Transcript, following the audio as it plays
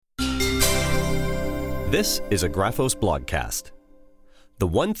This is a Graphos blogcast. The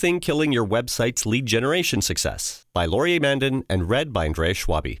One Thing Killing Your Website's Lead Generation Success by Laurier Mandan and read by Andreas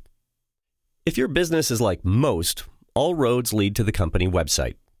Schwabi. If your business is like most, all roads lead to the company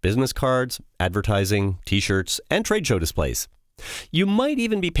website. Business cards, advertising, t-shirts, and trade show displays. You might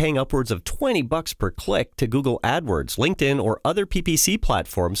even be paying upwards of $20 per click to Google AdWords, LinkedIn, or other PPC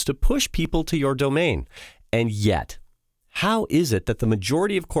platforms to push people to your domain. And yet, how is it that the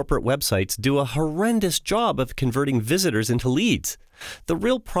majority of corporate websites do a horrendous job of converting visitors into leads? The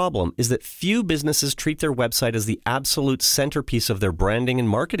real problem is that few businesses treat their website as the absolute centerpiece of their branding and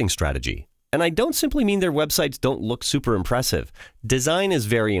marketing strategy. And I don't simply mean their websites don't look super impressive. Design is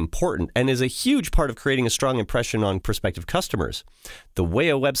very important and is a huge part of creating a strong impression on prospective customers. The way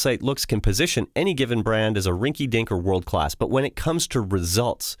a website looks can position any given brand as a rinky-dink or world-class, but when it comes to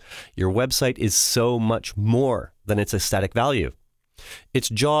results, your website is so much more than its aesthetic value. Its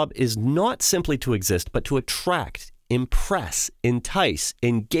job is not simply to exist, but to attract, impress, entice,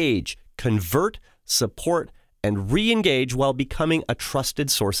 engage, convert, support, and re-engage while becoming a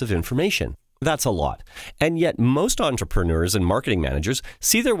trusted source of information. That's a lot. And yet most entrepreneurs and marketing managers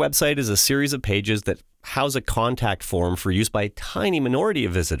see their website as a series of pages that house a contact form for use by a tiny minority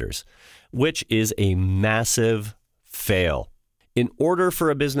of visitors, which is a massive fail. In order for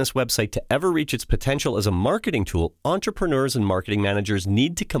a business website to ever reach its potential as a marketing tool, entrepreneurs and marketing managers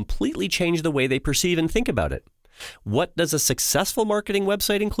need to completely change the way they perceive and think about it. What does a successful marketing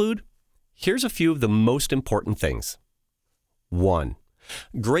website include? Here's a few of the most important things. 1.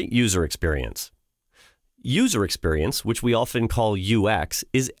 Great user experience. User experience, which we often call UX,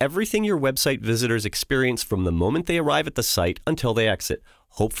 is everything your website visitors experience from the moment they arrive at the site until they exit,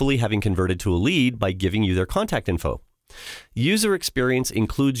 hopefully having converted to a lead by giving you their contact info. User experience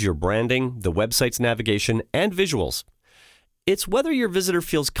includes your branding, the website's navigation, and visuals. It's whether your visitor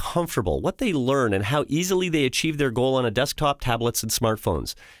feels comfortable, what they learn, and how easily they achieve their goal on a desktop, tablets, and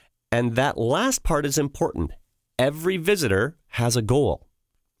smartphones. And that last part is important. Every visitor has a goal.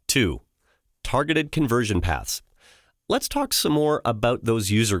 2. Targeted conversion paths. Let's talk some more about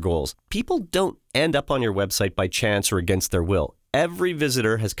those user goals. People don't end up on your website by chance or against their will. Every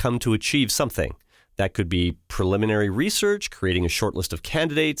visitor has come to achieve something. That could be preliminary research, creating a short list of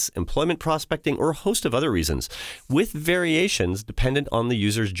candidates, employment prospecting, or a host of other reasons, with variations dependent on the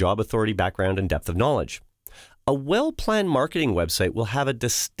user's job authority, background, and depth of knowledge. A well-planned marketing website will have a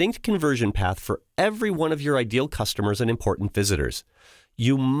distinct conversion path for every one of your ideal customers and important visitors.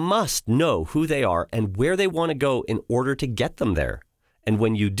 You must know who they are and where they want to go in order to get them there. And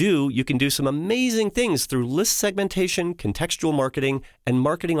when you do, you can do some amazing things through list segmentation, contextual marketing, and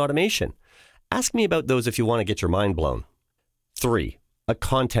marketing automation. Ask me about those if you want to get your mind blown. 3. A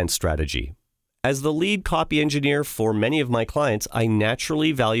content strategy. As the lead copy engineer for many of my clients, I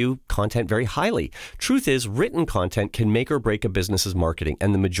naturally value content very highly. Truth is, written content can make or break a business's marketing,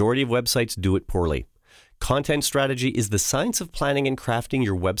 and the majority of websites do it poorly. Content strategy is the science of planning and crafting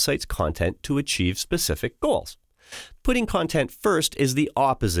your website's content to achieve specific goals. Putting content first is the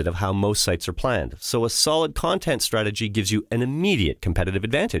opposite of how most sites are planned, so a solid content strategy gives you an immediate competitive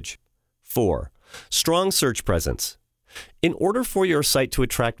advantage. 4. Strong search presence. In order for your site to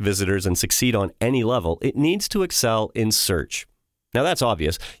attract visitors and succeed on any level, it needs to excel in search. Now that's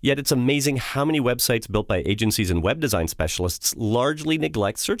obvious, yet it's amazing how many websites built by agencies and web design specialists largely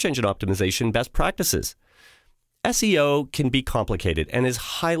neglect search engine optimization best practices. SEO can be complicated and is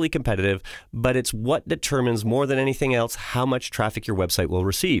highly competitive, but it's what determines more than anything else how much traffic your website will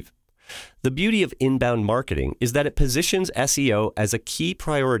receive. The beauty of inbound marketing is that it positions SEO as a key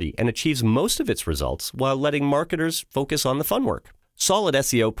priority and achieves most of its results while letting marketers focus on the fun work. Solid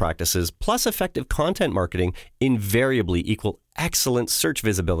SEO practices plus effective content marketing invariably equal excellent search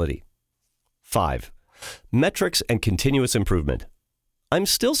visibility. 5. Metrics and continuous improvement. I'm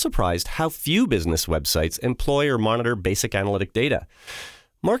still surprised how few business websites employ or monitor basic analytic data.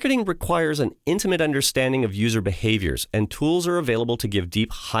 Marketing requires an intimate understanding of user behaviors, and tools are available to give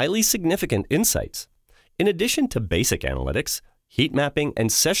deep, highly significant insights. In addition to basic analytics, heat mapping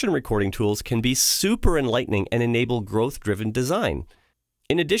and session recording tools can be super enlightening and enable growth-driven design.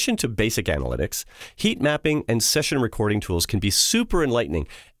 In addition to basic analytics, heat mapping and session recording tools can be super enlightening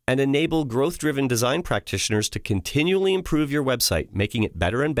and enable growth-driven design practitioners to continually improve your website, making it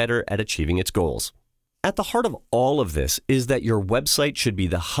better and better at achieving its goals. At the heart of all of this is that your website should be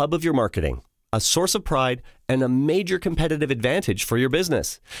the hub of your marketing, a source of pride, and a major competitive advantage for your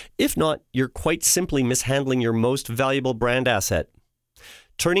business. If not, you're quite simply mishandling your most valuable brand asset.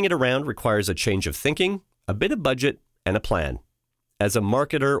 Turning it around requires a change of thinking, a bit of budget, and a plan. As a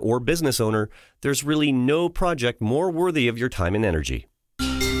marketer or business owner, there's really no project more worthy of your time and energy.